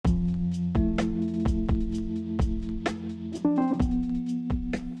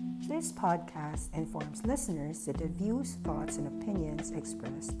podcast informs listeners that the views, thoughts, and opinions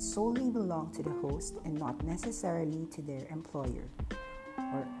expressed solely belong to the host and not necessarily to their employer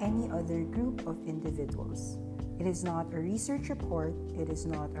or any other group of individuals. It is not a research report, it is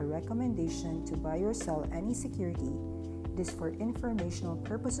not a recommendation to buy or sell any security. It is for informational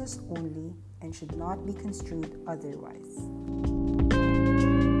purposes only and should not be construed otherwise.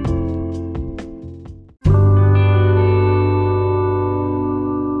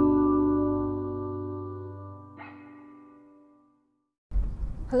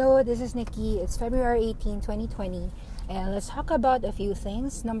 Hello, this is Nikki. It's February 18, 2020, and let's talk about a few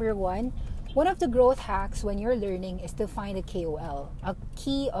things. Number one of the growth hacks when you're learning is to find a KOL, a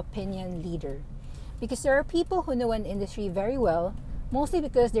key opinion leader. Because there are people who know an industry very well, mostly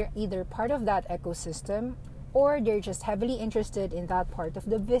because they're either part of that ecosystem or they're just heavily interested in that part of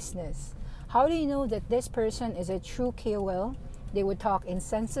the business. How do you know that this person is a true KOL? They would talk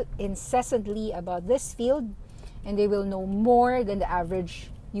incessantly about this field, and they will know more than the average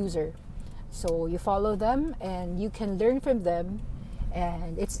user. So you follow them and you can learn from them,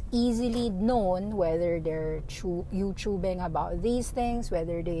 and it's easily known whether they're YouTubing about these things,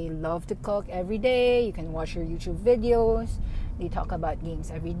 whether they love to cook every day. You can watch your YouTube videos. They talk about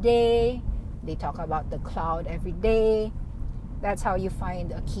games every day. They talk about the cloud every day. That's how you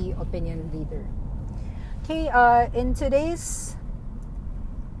find a key opinion leader. Okay, in today's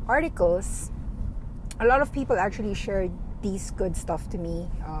articles, a lot of people actually shared these good stuff to me.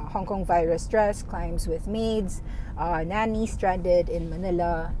 Hong Kong virus stress climbs with maids. Nanny stranded in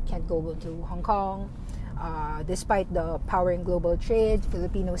Manila, can't go to Hong Kong. Despite the powering global trade,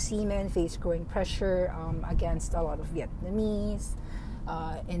 Filipino seamen face growing pressure against a lot of Vietnamese,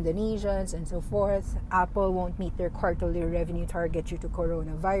 Indonesians, and so forth. Apple won't meet their quarterly revenue target due to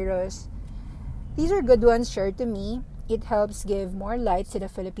coronavirus. These are good ones shared to me. It helps give more light to the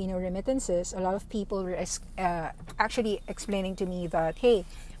Filipino remittances. A lot of people were actually explaining to me that, hey,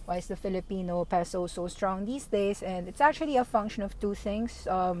 why is the Filipino peso so strong these days? And it's actually a function of two things.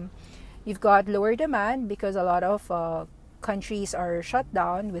 You've got lower demand because a lot of countries are shut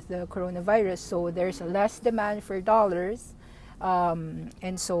down with the coronavirus. So there's less demand for dollars.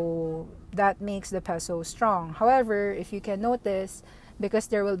 And so that makes the peso strong. However, if you can notice, because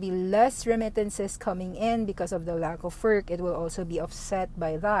there will be less remittances coming in because of the lack of work, it will also be offset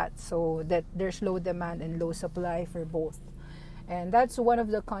by that. So that there's low demand and low supply for both. And that's one of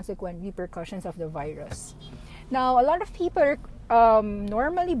the consequent repercussions of the virus. Now, a lot of people are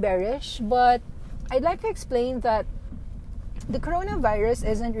normally bearish, but I'd like to explain that the coronavirus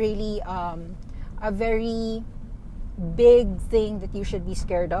isn't really a very big thing that you should be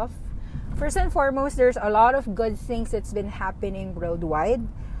scared of. First and foremost, there's a lot of good things that's been happening worldwide.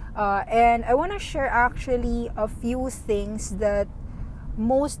 And I want to share actually a few things that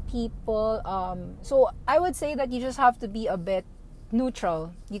most people... so I would say that you just have to be a bit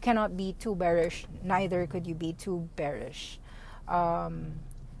neutral. You cannot be too bearish. Neither could you be too bearish. I'd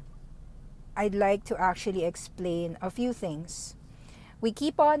like to actually explain a few things. We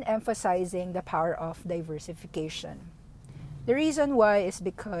keep on emphasizing the power of diversification. The reason why is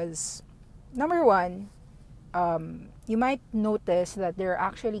because... Number one, you might notice that there are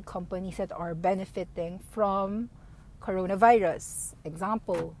actually companies that are benefiting from coronavirus.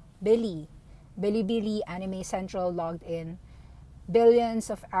 Example, Bilibili, Anime Central logged in billions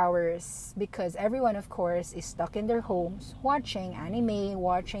of hours because everyone, of course, is stuck in their homes watching anime,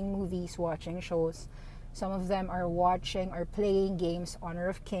 watching movies, watching shows. Some of them are watching or playing games, Honor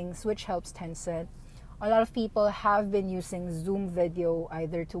of Kings, which helps Tencent. A lot of people have been using Zoom video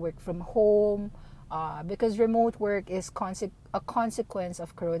either to work from home because remote work is a consequence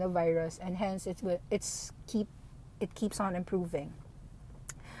of coronavirus, and hence it keeps on improving.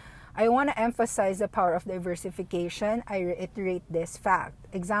 I want to emphasize the power of diversification. I reiterate this fact.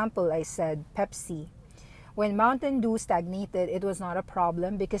 Example, I said Pepsi. When Mountain Dew stagnated, it was not a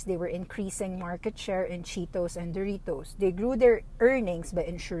problem because they were increasing market share in Cheetos and Doritos. They grew their earnings by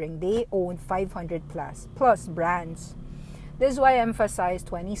ensuring they owned 500 plus brands. This is why I emphasized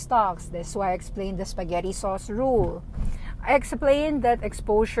 20 stocks. This is why I explained the spaghetti sauce rule. I explained that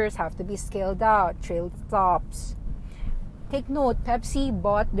exposures have to be scaled out, trail stops. Take note, Pepsi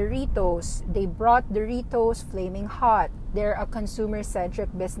bought Doritos. They brought Doritos flaming hot. They're a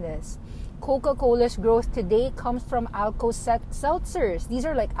consumer-centric business. Coca-Cola's growth today comes from seltzers. These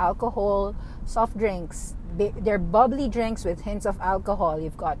are like alcohol soft drinks. They're bubbly drinks with hints of alcohol.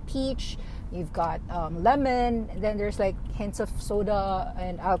 You've got peach, you've got lemon, and then there's like hints of soda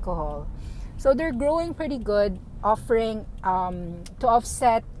and alcohol. So they're growing pretty good, offering to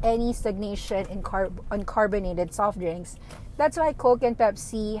offset any stagnation in uncarbonated soft drinks That's why Coke and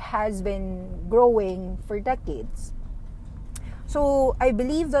Pepsi has been growing for decades. So I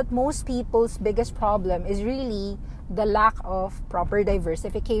believe that most people's biggest problem is really the lack of proper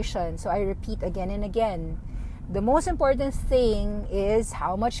diversification. So I repeat again and again. The most important thing is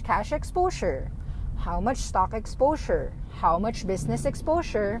how much cash exposure, how much stock exposure, how much business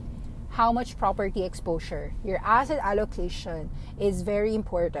exposure, how much property exposure. Your asset allocation is very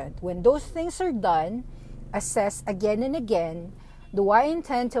important. When those things are done, assess again and again, do I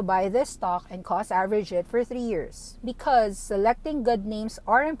intend to buy this stock and cost average it for 3 years? Because selecting good names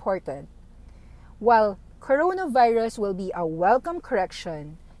are important. While coronavirus will be a welcome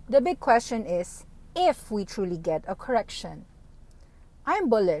correction, the big question is if we truly get a correction. I'm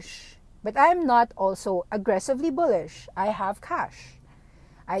bullish, but I'm not also aggressively bullish. I have cash.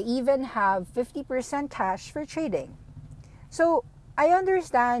 I even have 50% cash for trading. So I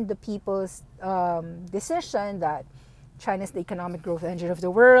understand the people's decision that China's the economic growth engine of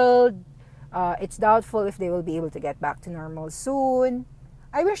the world. It's doubtful if they will be able to get back to normal soon.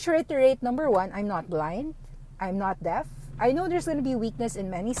 I wish to reiterate, number one, I'm not blind. I'm not deaf. I know there's going to be weakness in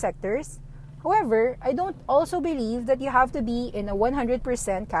many sectors. However, I don't also believe that you have to be in a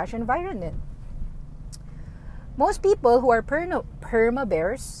 100% cash environment. Most people who are perma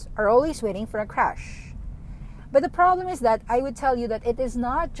bears are always waiting for a crash. But the problem is that I would tell you that it is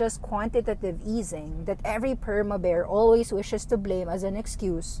not just quantitative easing that every perma bear always wishes to blame as an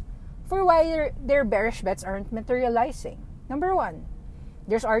excuse for why their bearish bets aren't materializing. Number one,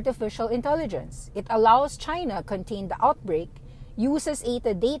 there's artificial intelligence. It allows China contain the outbreak, uses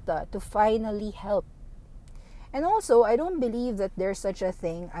ATA data to finally help. And also, I don't believe that there's such a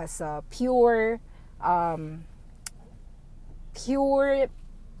thing as a pure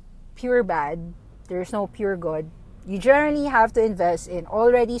bad. There's no pure good. You generally have to invest in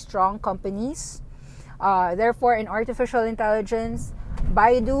already strong companies. Therefore, in artificial intelligence,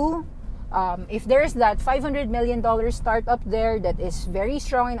 Baidu, if there's that $500 million startup there that is very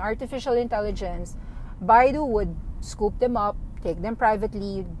strong in artificial intelligence, Baidu would scoop them up, take them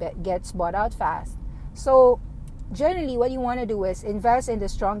privately, gets bought out fast. So, generally, what you want to do is invest in the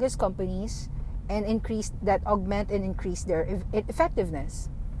strongest companies and augment and increase their effectiveness.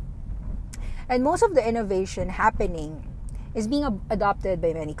 And most of the innovation happening is being adopted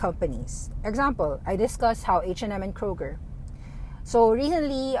by many companies. Example, I discussed how H&M and Kroger. So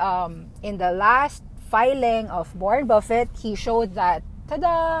recently, in the last filing of Warren Buffett, he showed that,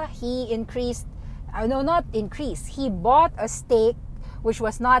 he bought a stake which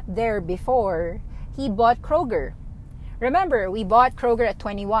was not there before. He bought Kroger. Remember, we bought Kroger at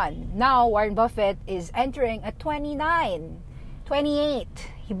 21. Now, Warren Buffett is entering at 29, 28.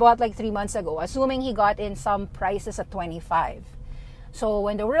 He bought like 3 months ago, assuming he got in some prices at 25. So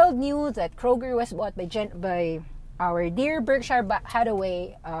when the world knew that Kroger was bought by our dear Berkshire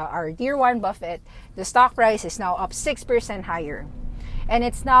Hathaway, our dear Warren Buffett, the stock price is now up 6% higher. And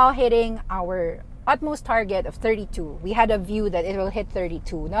it's now hitting our utmost target of 32. We had a view that it will hit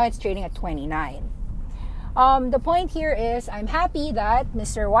 32. Now it's trading at 29. The point here is I'm happy that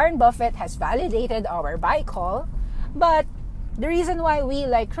Mr. Warren Buffett has validated our buy call, but the reason why we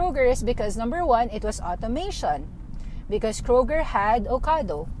like Kroger is because, number one, it was automation. Because Kroger had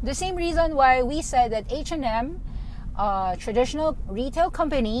Ocado. The same reason why we said that H&M, traditional retail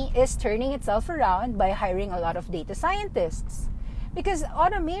company, is turning itself around by hiring a lot of data scientists. Because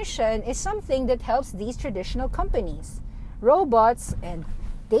automation is something that helps these traditional companies. Robots and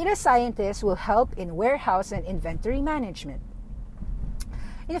data scientists will help in warehouse and inventory management.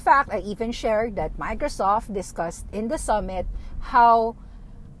 In fact, I even shared that Microsoft discussed in the summit how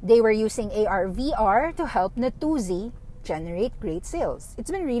they were using AR/VR to help Natuzzi generate great sales.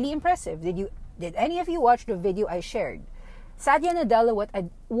 It's been really impressive. Did any of you watch the video I shared? Satya Nadella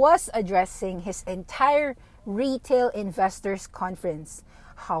was addressing his entire retail investors conference,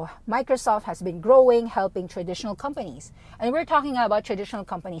 how Microsoft has been growing, helping traditional companies. And we're talking about traditional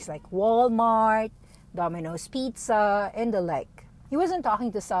companies like Walmart, Domino's Pizza, and the like. He wasn't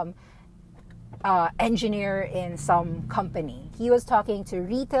talking to some engineer in some company. He was talking to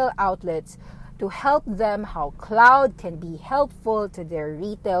retail outlets to help them how cloud can be helpful to their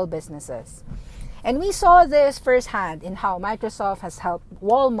retail businesses. And we saw this firsthand in how Microsoft has helped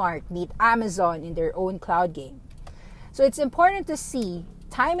Walmart beat Amazon in their own cloud game. So it's important to see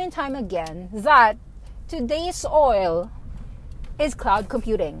time and time again that today's oil is cloud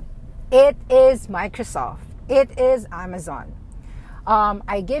computing. It is Microsoft. It is Amazon.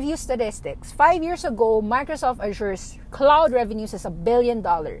 I give you statistics. 5 years ago, Microsoft Azure's cloud revenues is $1 billion.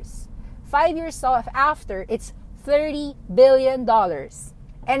 5 years after, it's $30 billion.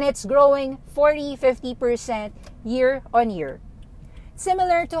 And it's growing 40-50% year on year.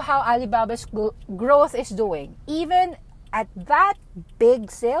 Similar to how Alibaba's growth is doing. Even at that big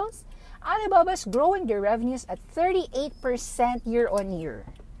sales, Alibaba's growing their revenues at 38% year on year.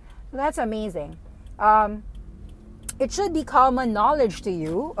 That's amazing. It should be common knowledge to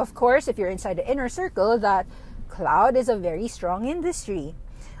you, of course, if you're inside the inner circle, that cloud is a very strong industry.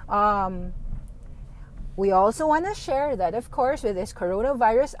 We also want to share that, of course, with this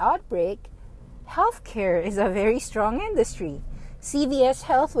coronavirus outbreak, healthcare is a very strong industry. CVS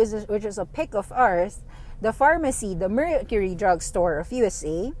Health, which is a pick of ours, the pharmacy, the Mercury Drugstore of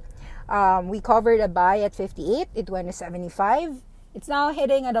USA, we covered a buy at 58. It went to 75. It's now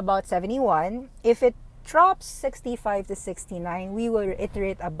hitting at about 71. If it drops 65 to 69, we will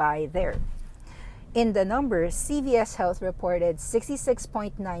reiterate a buy there. In the numbers, CVS Health reported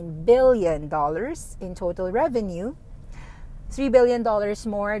 $66.9 billion in total revenue, $3 billion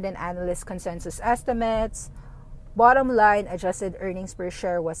more than analyst consensus estimates. Bottom line, adjusted earnings per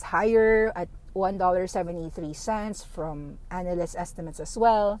share was higher at $1.73 from analyst estimates as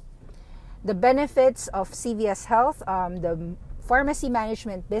well. The benefits of CVS Health, the pharmacy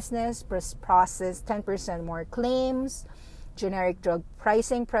management business processed 10% more claims. Generic drug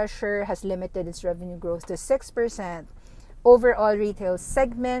pricing pressure has limited its revenue growth to 6%. Overall retail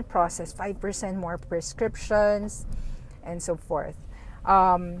segment processed 5% more prescriptions, and so forth.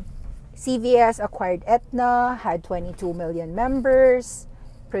 CVS acquired Aetna, had 22 million members,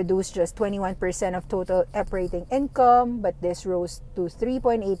 produced just 21% of total operating income, but this rose to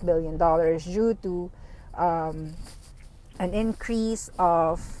 $3.8 billion due to an increase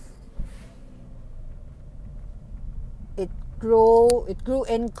of it grew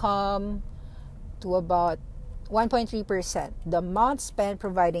income to about 1.3%. The amount spent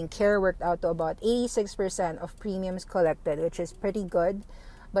providing care worked out to about 86% of premiums collected, which is pretty good,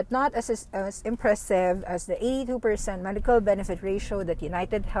 but not as impressive as the 82% medical benefit ratio that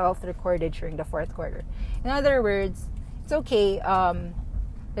United Health recorded during the fourth quarter. In other words, it's okay.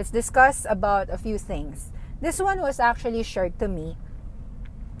 Let's discuss about a few things. This one was actually shared to me.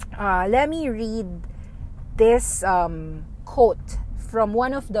 Let me read this quote from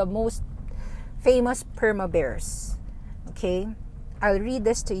one of the most famous perma bears. Okay, I'll read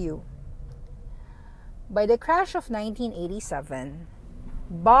this to you. By the crash of 1987,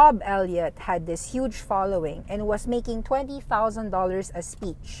 Bob Elliott had this huge following and was making $20,000 a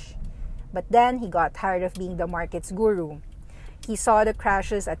speech. But then he got tired of being the market's guru. He saw the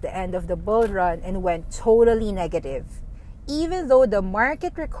crashes at the end of the bull run and went totally negative. Even though the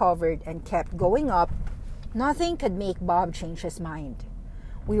market recovered and kept going up, nothing could make Bob change his mind.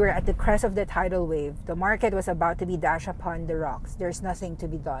 We were at the crest of the tidal wave. The market was about to be dashed upon the rocks. There's nothing to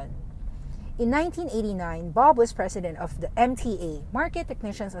be done. In 1989, Bob was president of the MTA, Market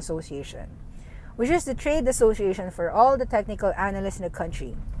Technicians Association, which is the trade association for all the technical analysts in the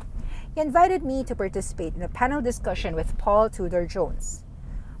country. He invited me to participate in a panel discussion with Paul Tudor Jones.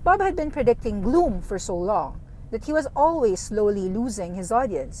 Bob had been predicting gloom for so long that he was always slowly losing his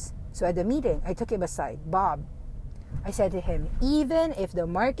audience. So at the meeting, I took him aside. Bob, I said to him, even if the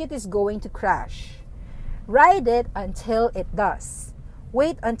market is going to crash, ride it until it does.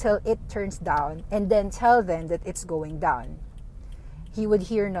 Wait until it turns down and then tell them that it's going down. He would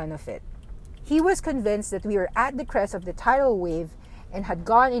hear none of it. He was convinced that we were at the crest of the tidal wave and had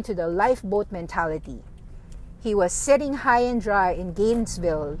gone into the lifeboat mentality. He was sitting high and dry in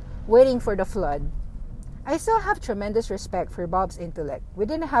Gainesville, waiting for the flood. I still have tremendous respect for Bob's intellect. We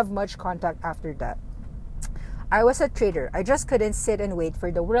didn't have much contact after that. I was a trader. I just couldn't sit and wait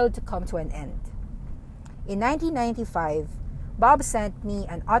for the world to come to an end. In 1995, Bob sent me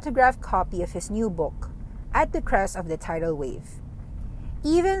an autographed copy of his new book, At the Crest of the Tidal Wave.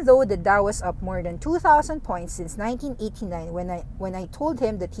 Even though the Dow was up more than 2,000 points since 1989 when I told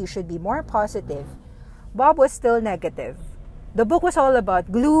him that he should be more positive, Bob was still negative. The book was all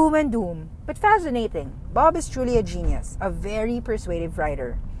about gloom and doom, but fascinating. Bob is truly a genius, a very persuasive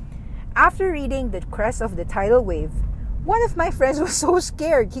writer. After reading The Crest of the Tidal Wave, one of my friends was so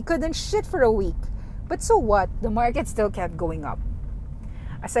scared he couldn't shit for a week. But so what? The market still kept going up.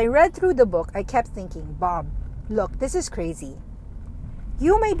 As I read through the book, I kept thinking, Bob, look, this is crazy.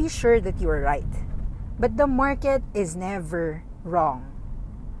 You may be sure that you are right, but the market is never wrong.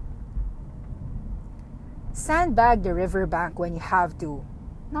 Sandbag the riverbank when you have to,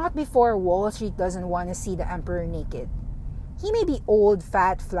 not before Wall Street doesn't want to see the emperor naked. He may be old,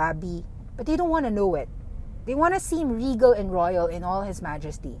 fat, flabby, but they don't want to know it. They want to seem regal and royal in all his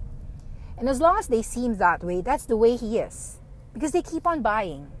majesty. And as long as they seem that way, that's the way he is. Because they keep on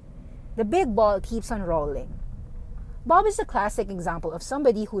buying. The big ball keeps on rolling. Bob is a classic example of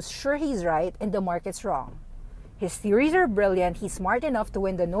somebody who's sure he's right and the market's wrong. His theories are brilliant, he's smart enough to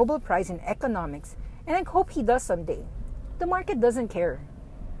win the Nobel Prize in economics, and I hope he does someday. The market doesn't care.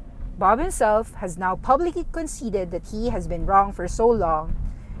 Bob himself has now publicly conceded that he has been wrong for so long.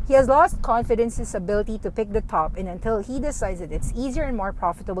 He has lost confidence in his ability to pick the top, and until he decides that it's easier and more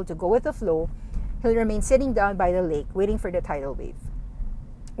profitable to go with the flow, he'll remain sitting down by the lake waiting for the tidal wave.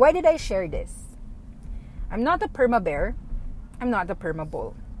 Why did I share this? I'm not a perma bear. I'm not a perma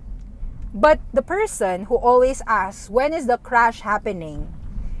bull. But the person who always asks, when is the crash happening,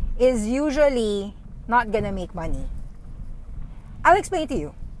 is usually not gonna make money. I'll explain to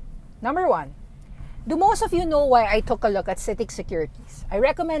you. Number one, do most of you know why I took a look at CITIC Securities? I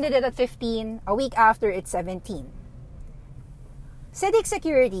recommended it at 15, a week after it's 17. CITIC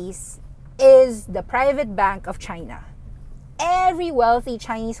Securities is the private bank of China. Every wealthy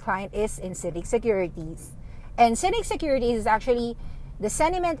Chinese client is in CITIC Securities. And CITIC Securities is actually the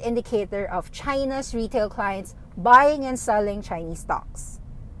sentiment indicator of China's retail clients buying and selling Chinese stocks.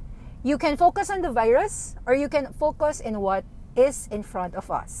 You can focus on the virus or you can focus in what is in front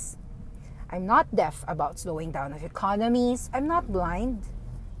of us. I'm not deaf about slowing down of economies. I'm not blind.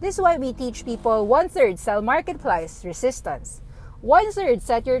 This is why we teach people 1/3 sell market price resistance, 1/3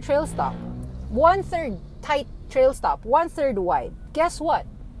 set your trail stop, 1/3 tight trail stop, 1/3 wide. Guess what?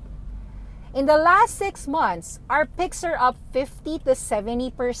 In the last 6 months, our picks are up 50 to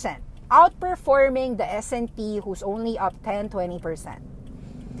 70%, outperforming the S&P who's only up 10-20%.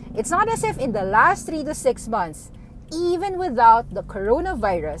 It's not as if in the last 3 to 6 months, even without the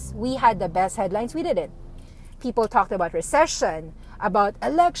coronavirus, we had the best headlines. We didn't. People talked about recession, about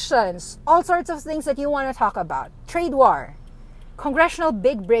elections, all sorts of things that you want to talk about. Trade war, congressional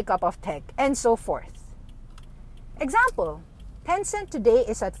big breakup of tech, and so forth. Example, Tencent today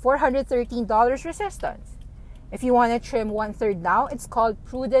is at $413 resistance. If you want to trim 1/3 now, it's called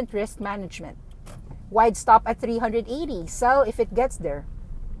prudent risk management. Wide stop at 380, sell if it gets there.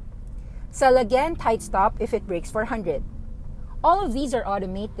 Sell again, tight stop if it breaks 400. All of these are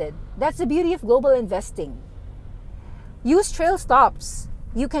automated. That's the beauty of global investing. Use trail stops.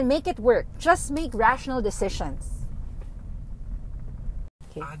 You can make it work. Just make rational decisions.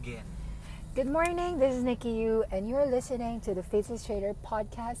 Okay. Again. Good morning, this is Nikki Yu, and you're listening to the Faceless Trader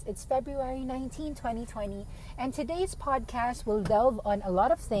podcast. It's February 19, 2020, and today's podcast will delve on a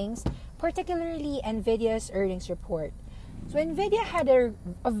lot of things, particularly NVIDIA's earnings report. So NVIDIA had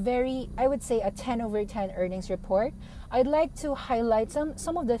a very, I would say, a 10 over 10 earnings report. I'd like to highlight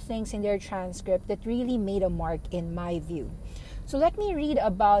some of the things in their transcript that really made a mark in my view. So let me read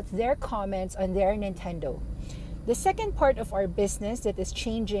about their comments on their Nintendo. The second part of our business that is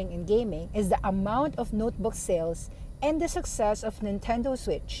changing in gaming is the amount of notebook sales and the success of Nintendo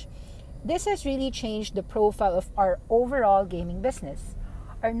Switch. This has really changed the profile of our overall gaming business.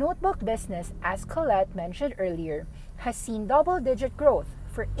 Our notebook business, as Colette mentioned earlier, has seen double-digit growth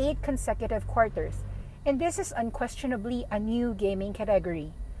for 8 consecutive quarters, and this is unquestionably a new gaming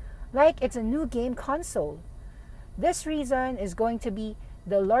category. Like it's a new game console. This reason is going to be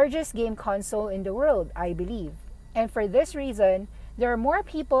the largest game console in the world, I believe. And for this reason, there are more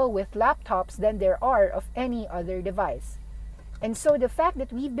people with laptops than there are of any other device. And so the fact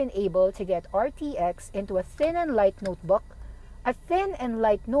that we've been able to get RTX into a thin and light notebook,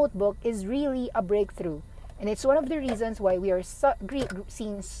 is really a breakthrough. And it's one of the reasons why we are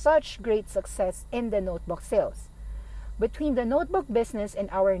seeing such great success in the notebook sales. Between the notebook business and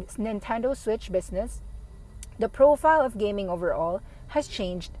our Nintendo Switch business, the profile of gaming overall has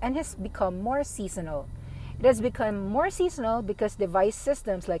changed and has become more seasonal. It has become more seasonal because device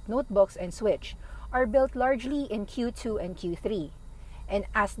systems like notebooks and Switch are built largely in Q2 and Q3. And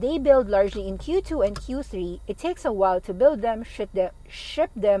as they build largely in Q2 and Q3, it takes a while to build them, ship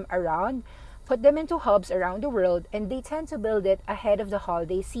them around, put them into hubs around the world, and they tend to build it ahead of the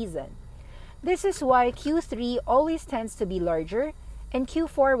holiday season. This is why Q3 always tends to be larger, and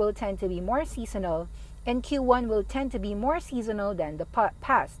Q4 will tend to be more seasonal, and Q1 will tend to be more seasonal than the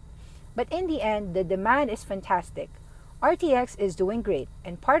past. But in the end, the demand is fantastic. RTX is doing great,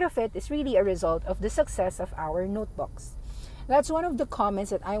 and part of it is really a result of the success of our notebooks. That's one of the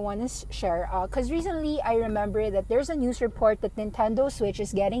comments that I want to share, because recently I remember that there's a news report that Nintendo Switch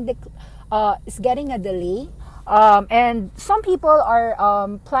is getting a delay, and some people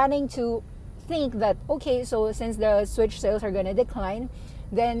are planning to think that, okay, so since the Switch sales are going to decline,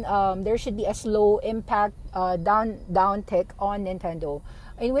 then there should be a slow impact downtick on Nintendo.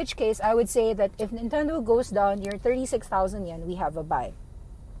 In which case, I would say that if Nintendo goes down near 36,000 yen, we have a buy.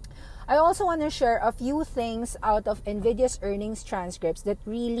 I also want to share a few things out of NVIDIA's earnings transcripts that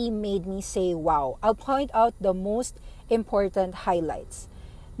really made me say wow. I'll point out the most important highlights.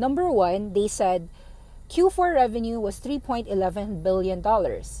 Number one, they said Q4 revenue was $3.11 billion.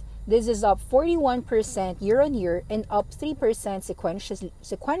 This is up 41% year-on-year and up 3%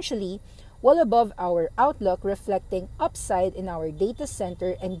 sequentially, well above our outlook, reflecting upside in our data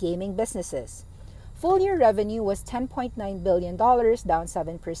center and gaming businesses. Full-year revenue was $10.9 billion, down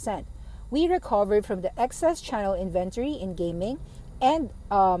 7%. We recovered from the excess channel inventory in gaming and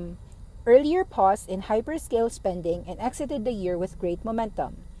earlier pause in hyperscale spending and exited the year with great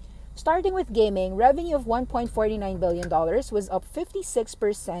momentum. Starting with gaming, revenue of $1.49 billion was up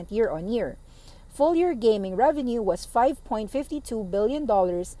 56% year-on-year. Full-year gaming revenue was $5.52 billion,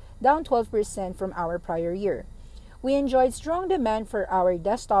 down 12% from our prior year. We enjoyed strong demand for our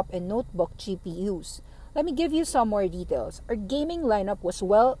desktop and notebook GPUs. Let me give you some more details. Our gaming lineup was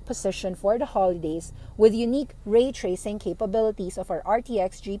well positioned for the holidays with unique ray tracing capabilities of our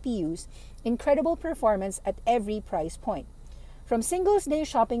RTX GPUs, incredible performance at every price point. From Singles' Day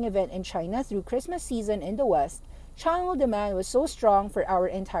shopping event in China through Christmas season in the West, channel demand was so strong for our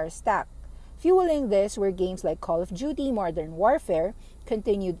entire stack. Fueling this were games like Call of Duty Modern Warfare,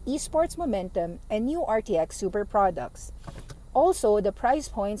 continued esports momentum, and new RTX super products. Also, the price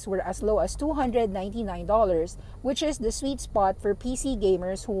points were as low as $299, which is the sweet spot for PC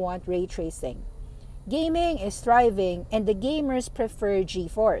gamers who want ray tracing. Gaming is thriving, and the gamers prefer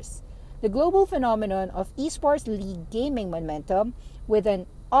GeForce. The global phenomenon of esports league gaming momentum, with an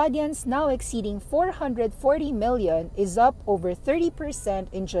audience now exceeding 440 million, is up over 30%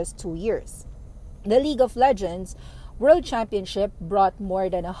 in just 2 years. The League of Legends World Championship brought more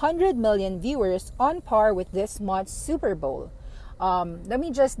than 100 million viewers, on par with this month's Super Bowl. Let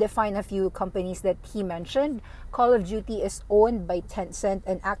me just define a few companies that he mentioned. Call of Duty is owned by Tencent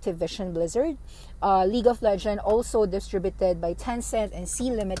and Activision Blizzard. League of Legends also distributed by Tencent and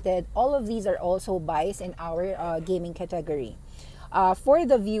Sea Limited. All of these are also buys in our gaming category. For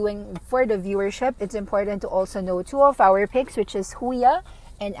the viewership, it's important to also know two of our picks, which is Huya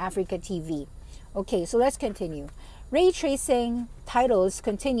and Africa TV. Okay, so let's continue. Ray tracing titles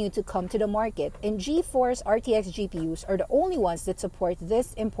continue to come to the market, and GeForce RTX GPUs are the only ones that support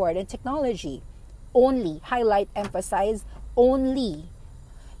this important technology. Only, highlight, emphasize, only.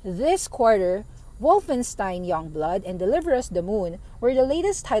 This quarter, Wolfenstein Youngblood and Deliver Us the Moon were the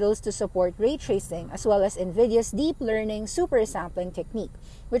latest titles to support ray tracing, as well as NVIDIA's deep learning super sampling technique,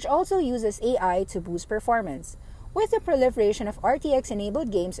 which also uses AI to boost performance. With the proliferation of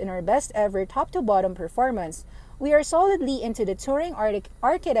RTX-enabled games in our best-ever top-to-bottom performance, we are solidly into the Turing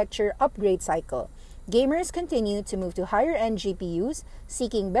architecture upgrade cycle. Gamers continue to move to higher-end GPUs,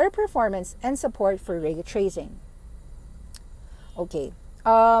 seeking better performance and support for ray tracing. Okay,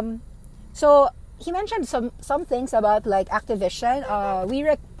 so he mentioned some things about like Activision.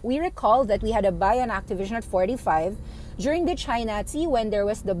 We recall that we had a buy on Activision at 45 during the China-Tea when there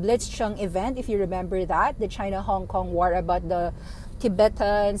was the Blitzchung event, if you remember that, the China-Hong Kong war about the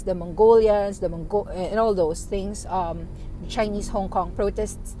Tibetans, the Mongolians, and all those things, Chinese Hong Kong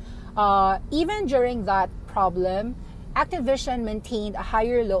protests. Even during that problem, Activision maintained a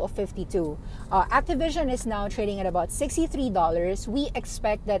higher low of 52. Activision is now trading at about $63. We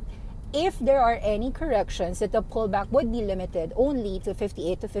expect that if there are any corrections, that the pullback would be limited only to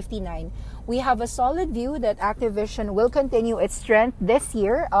 58 to 59. We have a solid view that Activision will continue its strength this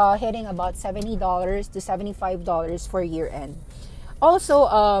year, hitting about $70 to $75 for year end. Also,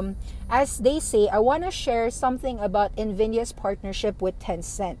 as they say, I want to share something about NVIDIA's partnership with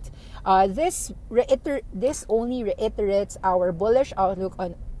Tencent. This only reiterates our bullish outlook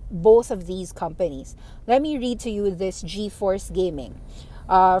on both of these companies. Let me read to you this GeForce Gaming.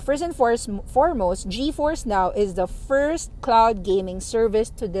 First and foremost, GeForce Now is the first cloud gaming service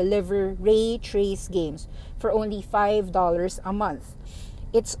to deliver ray trace games for only $5 a month.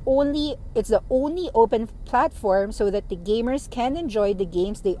 It's the only open platform so that the gamers can enjoy the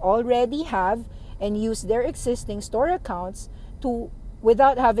games they already have and use their existing store accounts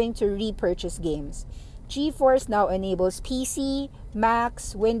without having to repurchase games. GeForce Now enables PC,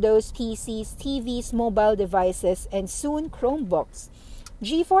 Macs, Windows PCs, TVs, mobile devices, and soon Chromebooks.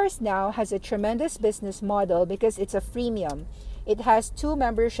 GeForce Now has a tremendous business model because it's a freemium. It has 2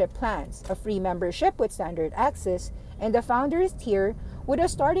 membership plans, a free membership with standard access and the founders tier with a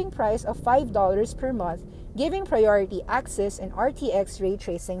starting price of $5 per month, giving priority access and RTX ray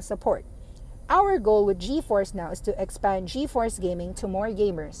tracing support. Our goal with GeForce Now is to expand GeForce Gaming to more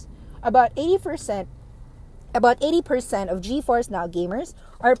gamers. About 80% About 80% of GeForce Now gamers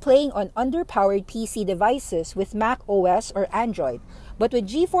are playing on underpowered PC devices with Mac OS or Android. But with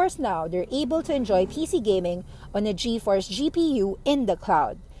GeForce Now, they're able to enjoy PC gaming on a GeForce GPU in the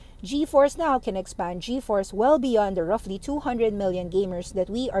cloud. GeForce Now can expand GeForce well beyond the roughly 200 million gamers that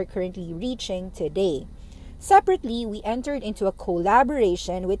we are currently reaching today. Separately, we entered into a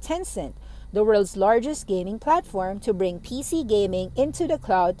collaboration with Tencent, the world's largest gaming platform, to bring PC gaming into the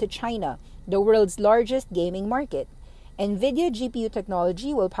cloud to China, the world's largest gaming market. NVIDIA GPU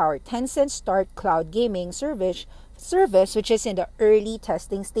technology will power Tencent's Start Cloud Gaming service, which is in the early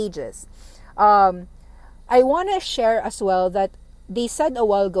testing stages. I want to share as well that they said a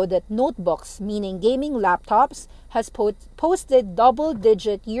while ago that notebooks, meaning gaming laptops, has posted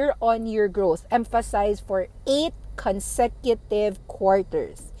double-digit year-on-year growth, emphasized for 8 consecutive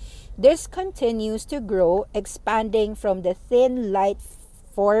quarters. This continues to grow, expanding from the thin, light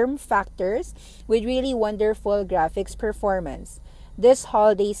form factors with really wonderful graphics performance. This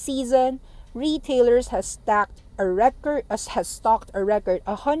holiday season, retailers has stocked a record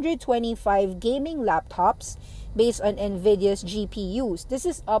 125 gaming laptops based on NVIDIA's GPUs. This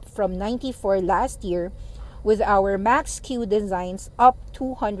is up from 94 last year, with our Max-Q designs up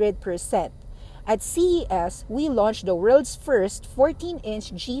 200%. At CES, we launched the world's first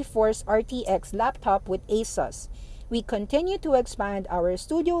 14-inch GeForce RTX laptop with ASUS. We continue to expand our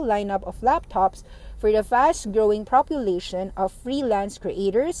studio lineup of laptops for the fast-growing population of freelance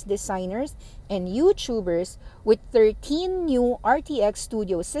creators, designers, and YouTubers, with 13 new RTX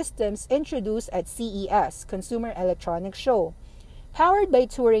Studio systems introduced at CES, Consumer Electronics Show. Powered by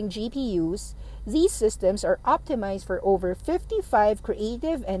Turing GPUs, these systems are optimized for over 55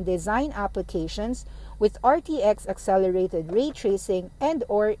 creative and design applications with RTX accelerated ray tracing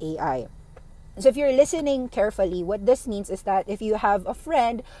and/or AI. So if you're listening carefully, what this means is that if you have a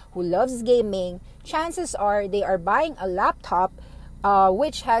friend who loves gaming, chances are they are buying a laptop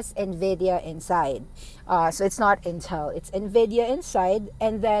which has NVIDIA inside. So it's not Intel, it's NVIDIA inside.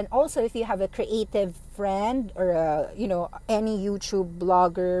 And then also if you have a creative friend or any YouTube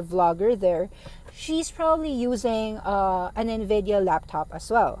vlogger there, she's probably using an NVIDIA laptop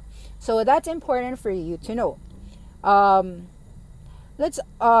as well. So that's important for you to know. Let's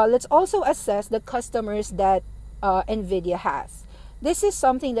also assess the customers that NVIDIA has. This is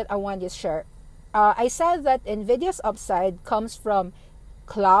something that I want to share. I said that NVIDIA's upside comes from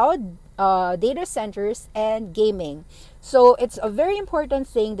cloud, data centers, and gaming. So it's a very important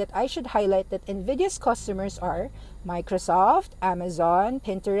thing that I should highlight that NVIDIA's customers are Microsoft, Amazon,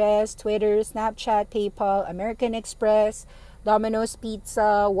 Pinterest, Twitter, Snapchat, PayPal, American Express, Domino's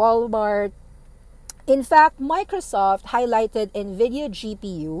Pizza, Walmart. In fact, Microsoft highlighted NVIDIA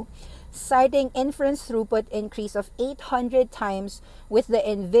GPU, citing inference throughput increase of 800 times with the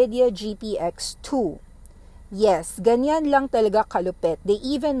NVIDIA GPX 2. Yes, ganyan lang talaga kalupit. They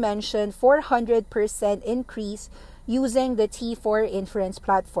even mentioned 400% increase using the T4 inference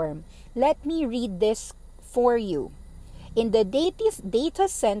platform. Let me read this for you. In the data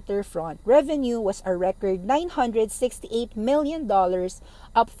center front, revenue was a record $968 million,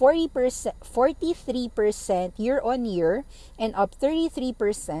 up 43% year-on-year, and up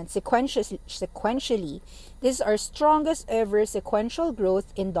 33% sequentially. This is our strongest ever sequential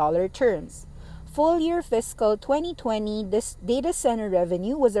growth in dollar terms. Full year fiscal 2020, this data center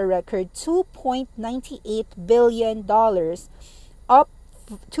revenue was a record $2.98 billion, up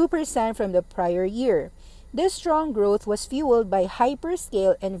 2% from the prior year. This strong growth was fueled by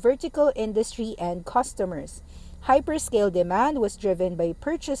hyperscale and vertical industry end customers. Hyperscale demand was driven by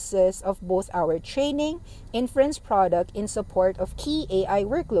purchases of both our training inference product in support of key AI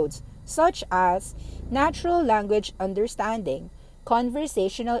workloads, such as natural language understanding,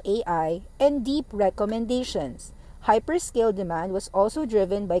 conversational AI, and deep recommendations. Hyperscale demand was also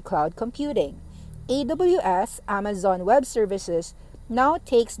driven by cloud computing. AWS, Amazon Web Services, now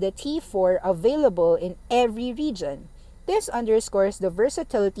takes the T4 available in every region. This underscores the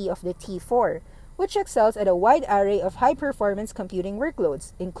versatility of the T4, which excels at a wide array of high-performance computing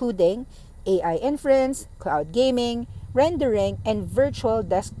workloads, including AI inference, cloud gaming, rendering, and virtual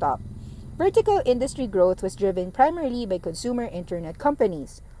desktop. Vertical industry growth was driven primarily by consumer internet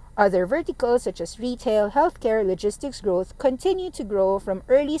companies. Other verticals such as retail, healthcare, logistics growth continue to grow from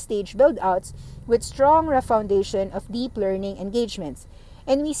early-stage build-outs with strong foundation of deep learning engagements.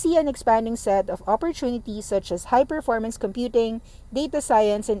 And we see an expanding set of opportunities such as high-performance computing, data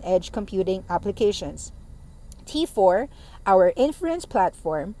science, and edge computing applications. T4, our inference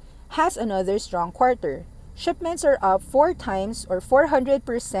platform, has another strong quarter. Shipments are up 4 times or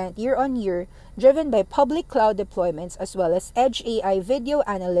 400% year-on-year, driven by public cloud deployments as well as edge AI video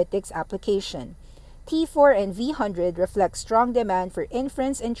analytics application. T4 and V100 reflect strong demand for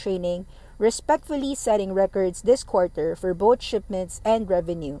inference and training, respectively setting records this quarter for both shipments and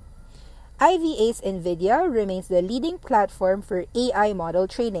revenue. IVA's NVIDIA remains the leading platform for AI model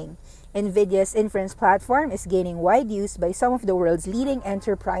training. NVIDIA's inference platform is gaining wide use by some of the world's leading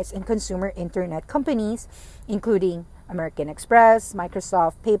enterprise and consumer internet companies, including American Express,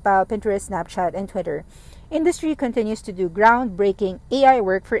 Microsoft, PayPal, Pinterest, Snapchat, and Twitter. Industry continues to do groundbreaking AI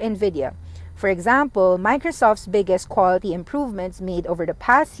work for NVIDIA. For example, Microsoft's biggest quality improvements made over the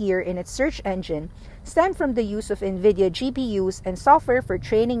past year in its search engine stem from the use of NVIDIA GPUs and software for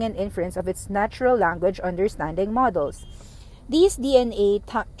training and inference of its natural language understanding models. These DNA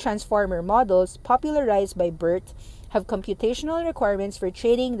transformer models, popularized by BERT, have computational requirements for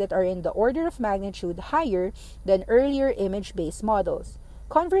training that are in the order of magnitude higher than earlier image-based models.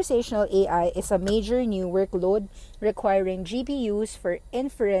 Conversational AI is a major new workload requiring GPUs for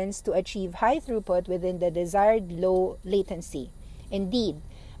inference to achieve high throughput within the desired low latency. Indeed,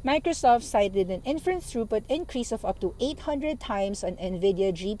 Microsoft cited an inference throughput increase of up to 800 times on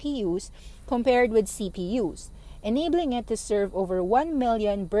NVIDIA GPUs compared with CPUs, enabling it to serve over 1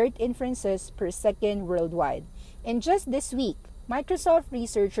 million BERT inferences per second worldwide. And just this week, Microsoft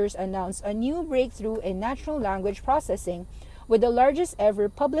researchers announced a new breakthrough in natural language processing with the largest ever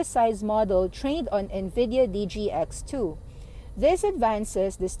publicized model trained on NVIDIA DGX2. This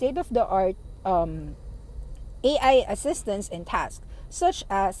advances the state-of-the-art AI assistance in tasks, such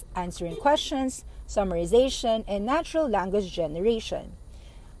as answering questions, summarization, and natural language generation.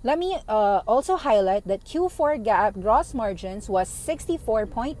 Let me also highlight that Q4 GAAP gross margins was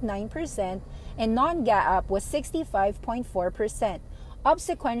 64.9% and non-GAAP was 65.4%, up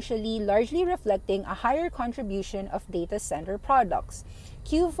sequentially, largely reflecting a higher contribution of data center products.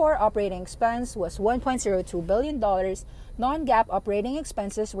 Q4 operating expense was $1.02 billion. Non-GAAP operating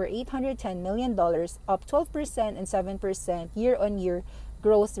expenses were $810 million, up 12% and 7% year-on-year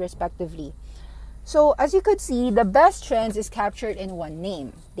growth respectively. So as you could see, the best trends is captured in one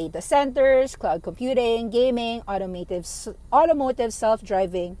name: data centers, cloud computing, gaming, automotive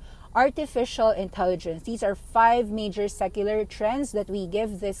self-driving, artificial intelligence. These are 5 major secular trends that we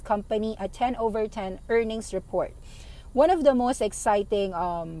give this company a 10 over 10 earnings report. One of the most exciting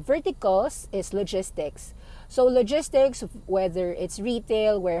verticals is logistics. So logistics, whether it's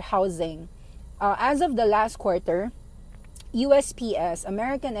retail, warehousing, as of the last quarter, USPS,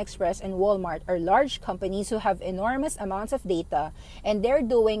 American Express, and Walmart are large companies who have enormous amounts of data, and they're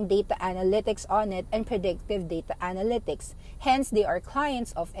doing data analytics on it and predictive data analytics. Hence, they are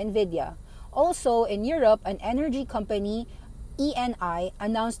clients of NVIDIA. Also, in Europe, an energy company, ENI,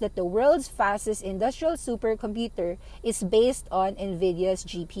 announced that the world's fastest industrial supercomputer is based on NVIDIA's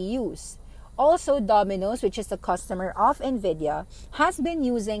GPUs. Also, Domino's, which is a customer of NVIDIA, has been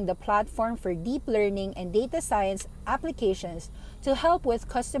using the platform for deep learning and data science applications to help with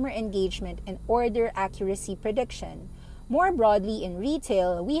customer engagement and order accuracy prediction. More broadly, in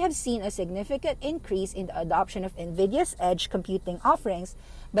retail, we have seen a significant increase in the adoption of NVIDIA's edge computing offerings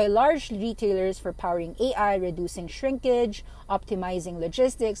by large retailers for powering AI, reducing shrinkage, optimizing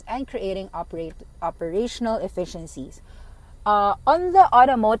logistics, and creating operational efficiencies. On the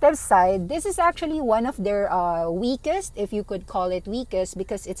automotive side, this is actually one of their weakest, if you could call it weakest,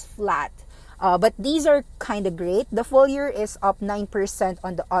 because it's flat. But these are kind of great. The full year is up 9%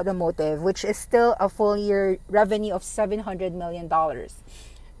 on the automotive, which is still a full year revenue of $700 million.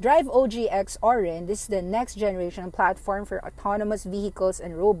 Drive OGX Orin, this is the next generation platform for autonomous vehicles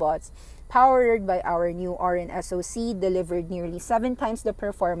and robots, powered by our new Orin SoC, delivered nearly 7 times the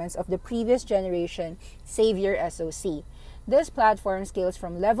performance of the previous generation Savior SoC. This platform scales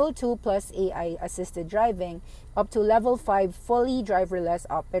from level 2 plus AI-assisted driving up to level 5 fully driverless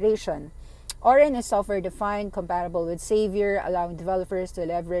operation. Orin is software-defined, compatible with Savior, allowing developers to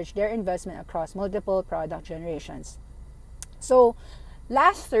leverage their investment across multiple product generations. So,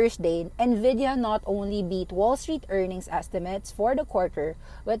 last Thursday, NVIDIA not only beat Wall Street earnings estimates for the quarter,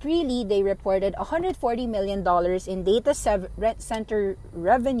 but really they reported $140 million in data center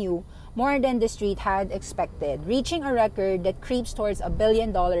revenue, more than the street had expected, reaching a record that creeps towards $1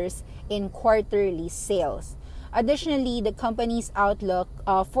 billion in quarterly sales. Additionally, the company's outlook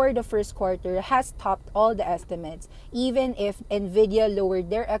for the first quarter has topped all the estimates, even if NVIDIA lowered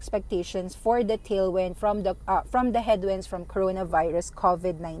their expectations for the tailwind from the headwinds from coronavirus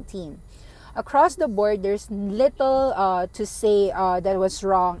COVID-19. Across the board, there's little to say that was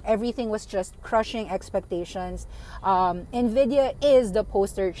wrong. Everything was just crushing expectations. NVIDIA is the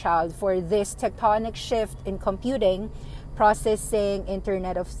poster child for this tectonic shift in computing, processing,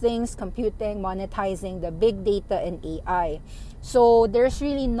 Internet of Things, computing, monetizing the big data and AI. So there's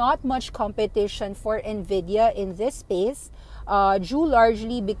really not much competition for NVIDIA in this space, due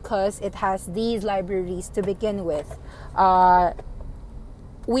largely because it has these libraries to begin with.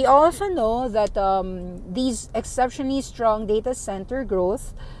 We also know that these exceptionally strong data center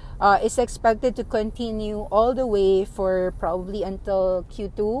growth is expected to continue all the way for probably until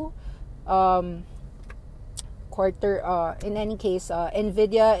Q2 quarter. In any case,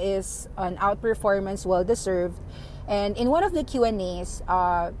 NVIDIA is an outperformance well-deserved. And in one of the Q&As,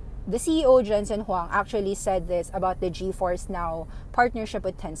 the CEO Jensen Huang actually said this about the GeForce Now partnership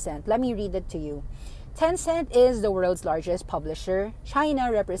with Tencent. Let me read it to you. Tencent is the world's largest publisher. China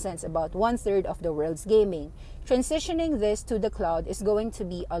represents about 1/3 of the world's gaming. Transitioning this to the cloud is going to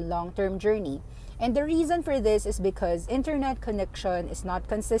be a long-term journey. And the reason for this is because internet connection is not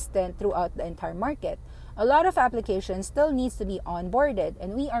consistent throughout the entire market. A lot of applications still needs to be onboarded,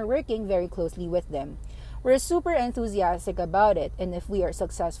 and we are working very closely with them. We're super enthusiastic about it, and if we are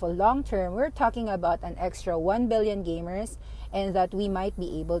successful long-term, we're talking about an extra 1 billion gamers and that we might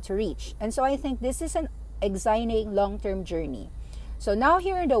be able to reach. And so I think this is an exciting long-term journey. So now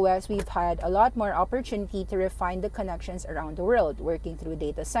here in the West, we've had a lot more opportunity to refine the connections around the world, working through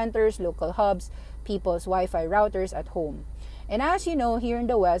data centers, local hubs, people's Wi-Fi routers at home. And as you know, here in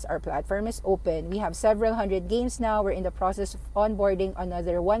the West, our platform is open. We have several hundred games now. We're in the process of onboarding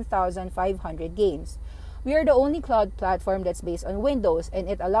another 1,500 games. We are the only cloud platform that's based on Windows, and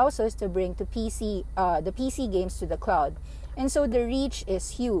it allows us to bring the PC games to the cloud. And so the reach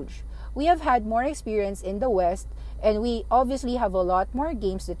is huge. We have had more experience in the West, and we obviously have a lot more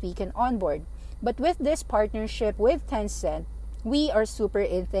games that we can onboard. But with this partnership with Tencent, we are super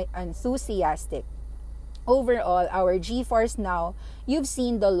enthusiastic. Overall, our GeForce Now, you've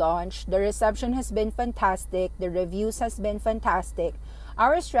seen the launch. The reception has been fantastic. The reviews has been fantastic.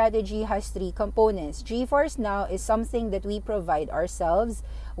 Our strategy has 3 components. GeForce Now is something that we provide ourselves.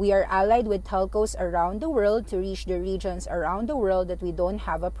 We are allied with telcos around the world to reach the regions around the world that we don't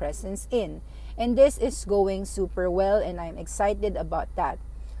have a presence in. And this is going super well, and I'm excited about that.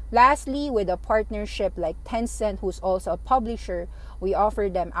 Lastly, with a partnership like Tencent, who's also a publisher, we offer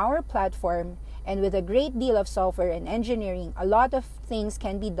them our platform. And with a great deal of software and engineering, a lot of things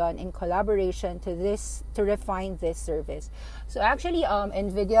can be done in collaboration to refine this service. So actually,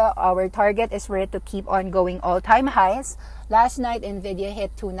 NVIDIA, our target is for it to keep on going all-time highs. Last night, NVIDIA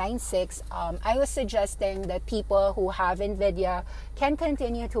hit 296. I was suggesting that people who have NVIDIA can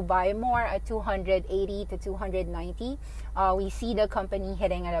continue to buy more at 280 to 290. We see the company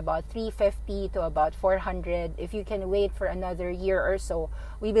hitting at about 350 to about 400. If you can wait for another year or so,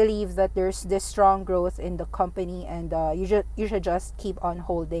 we believe that there's this strong growth in the company, and you should just keep on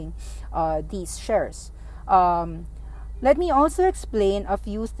holding these shares. Let me also explain a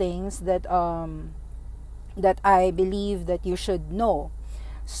few things that I believe that you should know.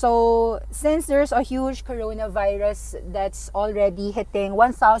 So, since there's a huge coronavirus that's already hitting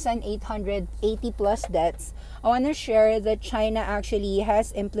 1,880 plus deaths, I want to share that China actually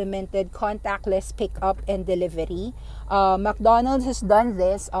has implemented contactless pickup and delivery. McDonald's has done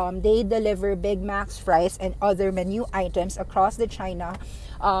this. They deliver Big Macs, fries, and other menu items across the China,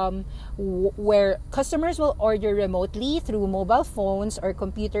 where customers will order remotely through mobile phones or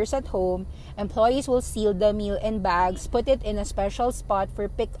computers at home. Employees will seal the meal in bags, put it in a special spot for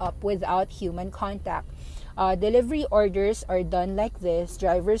pickup without human contact. Delivery orders are done like this.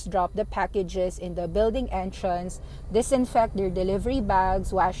 Drivers drop the packages in the building entrance, disinfect their delivery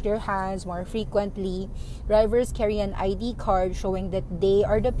bags, wash their hands more frequently. Drivers carry an ID card showing that they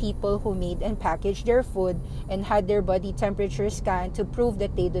are the people who made and packaged their food and had their body temperature scanned to prove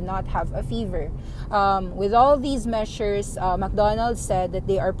that they do not have a fever. With all these measures, McDonald's said that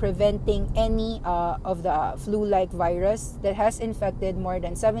they are preventing any of the flu-like virus that has infected more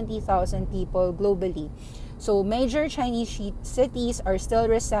than 70,000 people globally. So major Chinese cities are still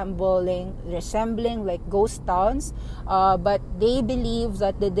resembling like ghost towns, but they believe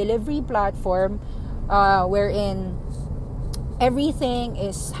that the delivery platform, wherein everything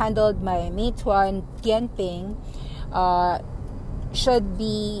is handled by Meituan Dianping, should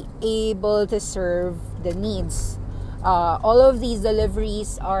be able to serve the needs. All of these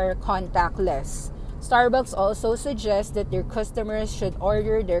deliveries are contactless. Starbucks also suggests that their customers should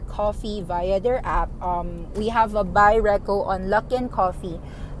order their coffee via their app. We have a buy reco on Luckin Coffee.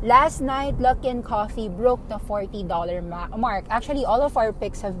 Last night, Luckin Coffee broke the $40 mark. Actually, all of our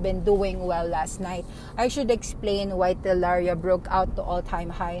picks have been doing well last night. I should explain why Telaria broke out to all-time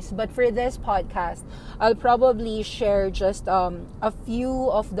highs. But for this podcast, I'll probably share just a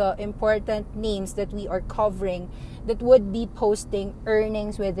few of the important names that we are covering that would be posting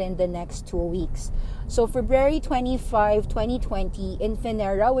earnings within the next 2 weeks. So February 25, 2020,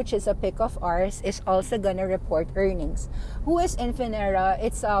 Infinera, which is a pick of ours, is also gonna report earnings. Who is Infinera?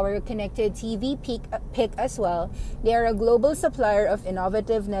 It's our connected TV pick as well. They are a global supplier of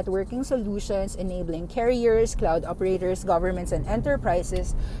innovative networking solutions, enabling carriers, cloud operators, governments, and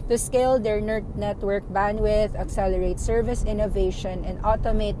enterprises to scale their network bandwidth, accelerate service innovation, and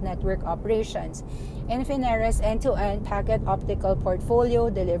automate network operations. Infinera's end-to-end packet optical portfolio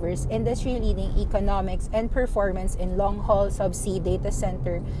delivers industry-leading economics and performance in long-haul subsea data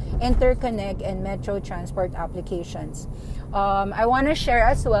center, interconnect, and metro transport applications. I want to share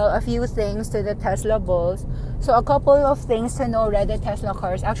as well a few things to the Tesla bulls. So a couple of things to know about the Tesla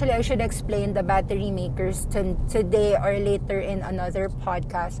cars. Actually, I should explain the battery makers today or later in another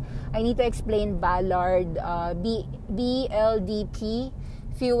podcast. I need to explain Ballard, BLDP,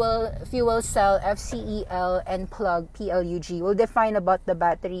 fuel cell, FCEL, and plug, PLUG. We'll define about the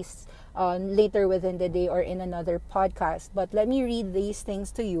batteries later within the day or in another podcast. But let me read these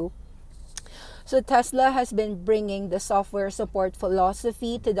things to you. So Tesla has been bringing the software support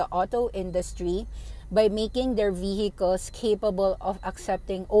philosophy to the auto industry by making their vehicles capable of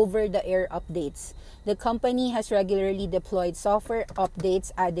accepting over-the-air updates. The company has regularly deployed software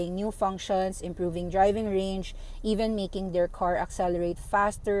updates, adding new functions, improving driving range, even making their car accelerate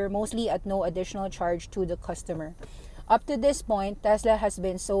faster, mostly at no additional charge to the customer. Up to this point, Tesla has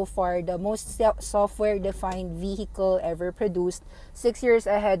been so far the most software-defined vehicle ever produced, 6 years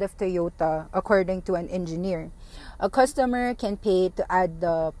ahead of Toyota, according to an engineer. A customer can pay to add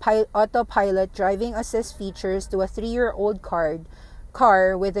the autopilot driving assist features to a 3-year-old car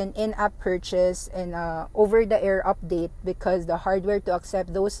with an in-app purchase and over-the-air update because the hardware to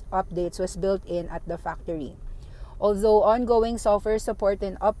accept those updates was built in at the factory. Although ongoing software support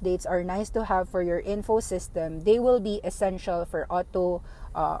and updates are nice to have for your info system, they will be essential for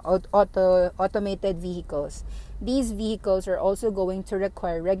automated vehicles. These vehicles are also going to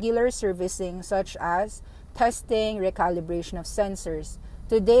require regular servicing such as testing, recalibration of sensors.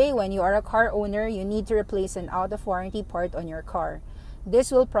 Today, when you are a car owner, you need to replace an out-of-warranty part on your car.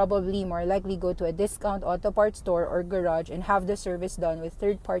 This will probably more likely go to a discount auto parts store or garage and have the service done with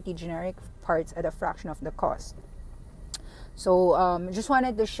third-party generic parts at a fraction of the cost. So just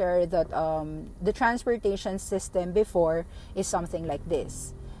wanted to share that the transportation system before is something like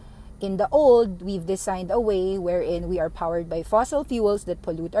this. In the old, we've designed a way wherein we are powered by fossil fuels that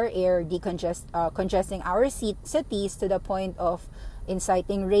pollute our air, congesting our cities to the point of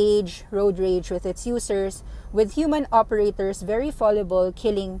inciting road rage with its users, with human operators very fallible,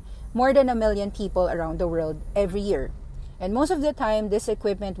 killing more than 1 million people around the world every year. And most of the time, this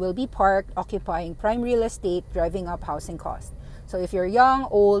equipment will be parked, occupying prime real estate, driving up housing costs. So if you're young,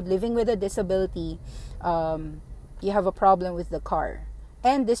 old, living with a disability, you have a problem with the car.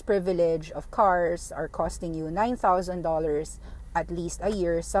 And this privilege of cars are costing you $9,000 at least a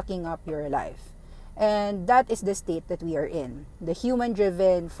year, sucking up your life. And that is the state that we are in. The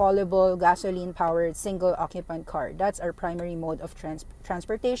human-driven, fallible, gasoline-powered, single-occupant car. That's our primary mode of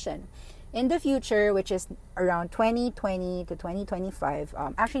transportation. In the future, which is around 2020 to 2025,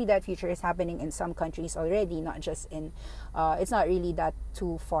 actually that future is happening in some countries already, not just in, it's not really that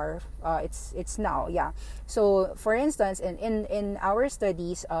too far, it's now, yeah. So for instance, in our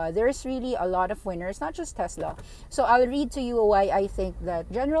studies, there's really a lot of winners, not just Tesla. So I'll read to you why I think that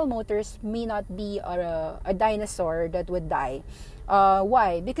General Motors may not be a dinosaur that would die.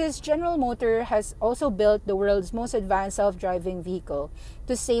 Why? Because General Motors has also built the world's most advanced self-driving vehicle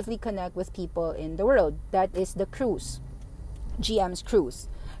to safely connect with people in the world. That is the Cruise, GM's Cruise.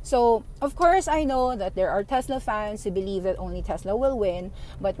 So, of course, I know that there are Tesla fans who believe that only Tesla will win,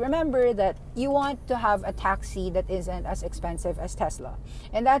 but remember that you want to have a taxi that isn't as expensive as Tesla.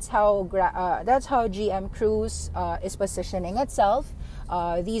 And that's how GM Cruise is positioning itself.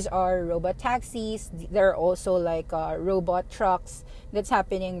 These are robot taxis. There are also like robot trucks that's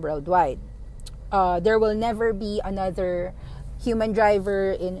happening worldwide. There will never be another human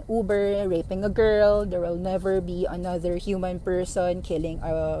driver in Uber raping a girl. There will never be another human person killing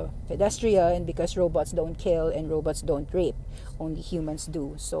a pedestrian because robots don't kill and robots don't rape. Only humans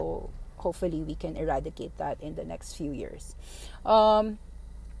do. So hopefully we can eradicate that in the next few years. I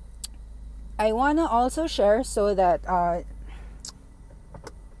want to also share so that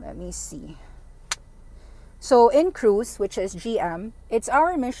let me see. So in Cruise, which is GM, it's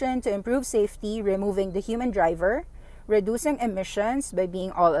our mission to improve safety, removing the human driver, reducing emissions by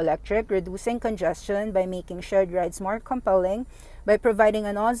being all electric, reducing congestion by making shared rides more compelling, by providing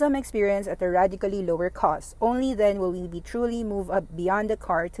an awesome experience at a radically lower cost. Only then will we be truly move up beyond the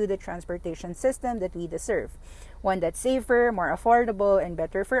car to the transportation system that we deserve. one that's safer, more affordable, and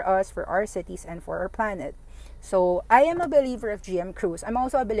better for us, for our cities, and for our planet. So I am a believer of GM Cruise. I'm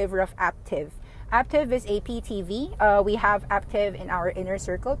also a believer of Aptiv. Aptiv is APTV. We have Aptiv in our inner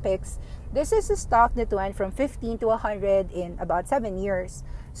circle picks. This is a stock that went from 15 to 100 in about 7 years.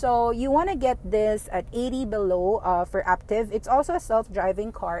 So you want to get this at 80 below for Aptiv. It's also a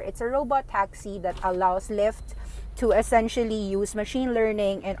self-driving car. It's a robot taxi that allows Lyft to essentially use machine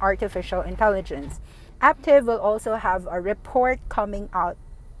learning and artificial intelligence. Aptiv will also have a report coming out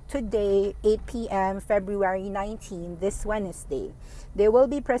today, 8 p.m., February 19, this Wednesday. They will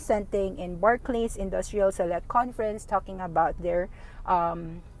be presenting in Barclays Industrial Select Conference talking about their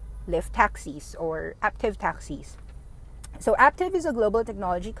Lyft taxis or Aptiv taxis. So Aptiv is a global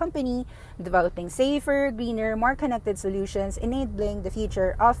technology company developing safer, greener, more connected solutions enabling the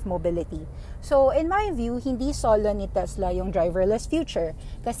future of mobility. So in my view, hindi solo ni Tesla yung driverless future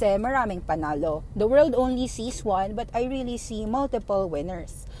kasi maraming panalo. The world only sees one, but I really see multiple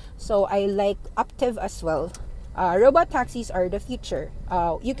winners. So I like Aptiv as well. Robot taxis are the future.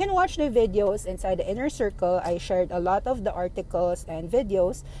 You can watch the videos inside the inner circle. I shared a lot of the articles and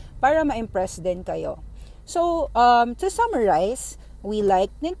videos para ma-impress din kayo. So, to summarize, we like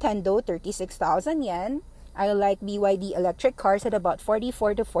Nintendo, 36,000 yen. I like BYD electric cars at about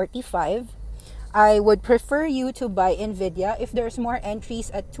 44 to 45. I would prefer you to buy Nvidia. If there's more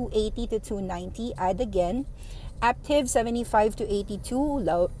entries at 280 to 290, add again. Aptiv, 75 to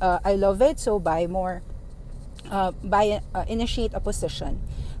 82. I love it, so buy more. Initiate a position.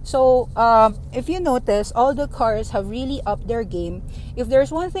 So, if you notice, all the cars have really upped their game. If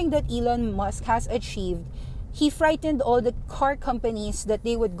there's one thing that Elon Musk has achieved, he frightened all the car companies that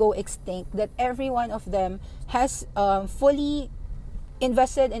they would go extinct, that every one of them has fully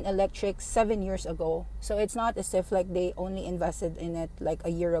invested in electric 7 years ago. So it's not as if like they only invested in it like a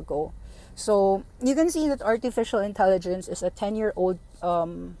year ago. So you can see that artificial intelligence is a 10-year-old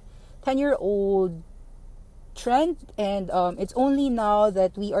trend, and it's only now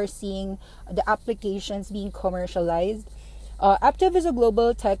that we are seeing the applications being commercialized. Aptiv is a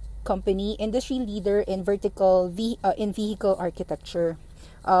global tech company, industry leader in vehicle architecture.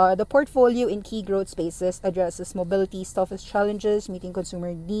 The portfolio in key growth spaces addresses mobility's toughest challenges, meeting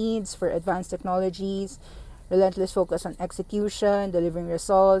consumer needs for advanced technologies, relentless focus on execution, delivering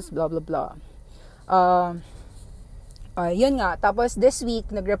results, blah blah blah. Yun nga. Tapos this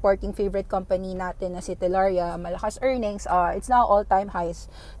week, nag-report yung favorite company natin na si Telaria. Malakas earnings. It's now all-time highs,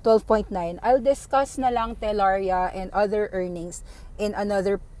 12.9. I'll discuss na lang Telaria and other earnings in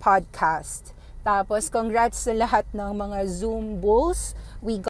another podcast. Tapos, congrats sa lahat ng mga Zoom bulls. We